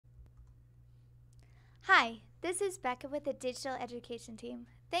Hi, this is Becca with the Digital Education Team.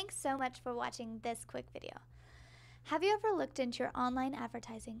 Thanks so much for watching this quick video. Have you ever looked into your online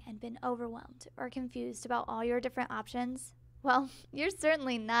advertising and been overwhelmed or confused about all your different options? Well, you're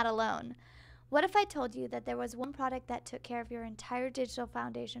certainly not alone. What if I told you that there was one product that took care of your entire digital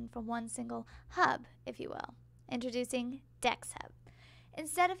foundation from one single hub, if you will? Introducing DexHub.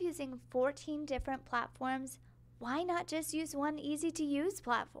 Instead of using 14 different platforms, why not just use one easy-to-use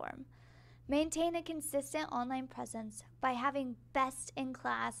platform? Maintain a consistent online presence by having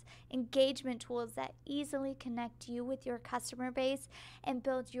best-in-class engagement tools that easily connect you with your customer base and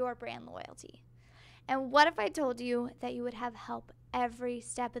build your brand loyalty. And what if I told you that you would have help every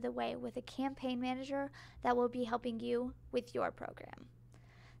step of the way with a campaign manager that will be helping you with your program?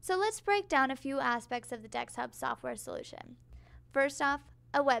 So let's break down a few aspects of the DexHub software solution. First off,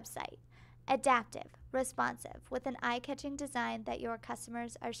 a website. Adaptive, responsive, with an eye-catching design that your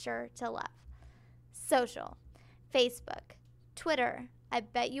customers are sure to love. Social, Facebook, Twitter. I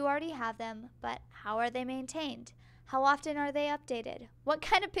bet you already have them, but how are they maintained? How often are they updated? What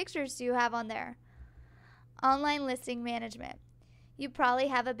kind of pictures do you have on there? Online listing management. You probably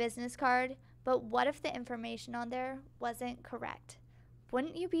have a business card, but what if the information on there wasn't correct?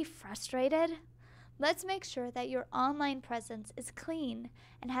 Wouldn't you be frustrated? Let's make sure that your online presence is clean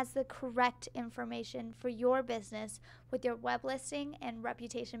and has the correct information for your business with your web listing and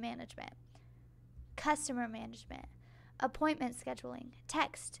reputation management. Customer management, appointment scheduling,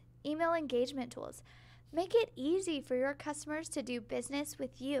 text, email engagement tools. Make it easy for your customers to do business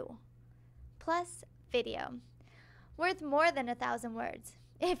with you. Plus, video. Worth more than 1,000 words,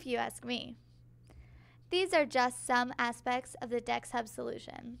 if you ask me. These are just some aspects of the DexHub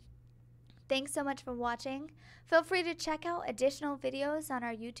solution. Thanks so much for watching. Feel free to check out additional videos on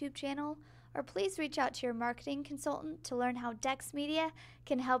our YouTube channel, or please reach out to your marketing consultant to learn how Dex Media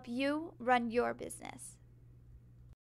can help you run your business.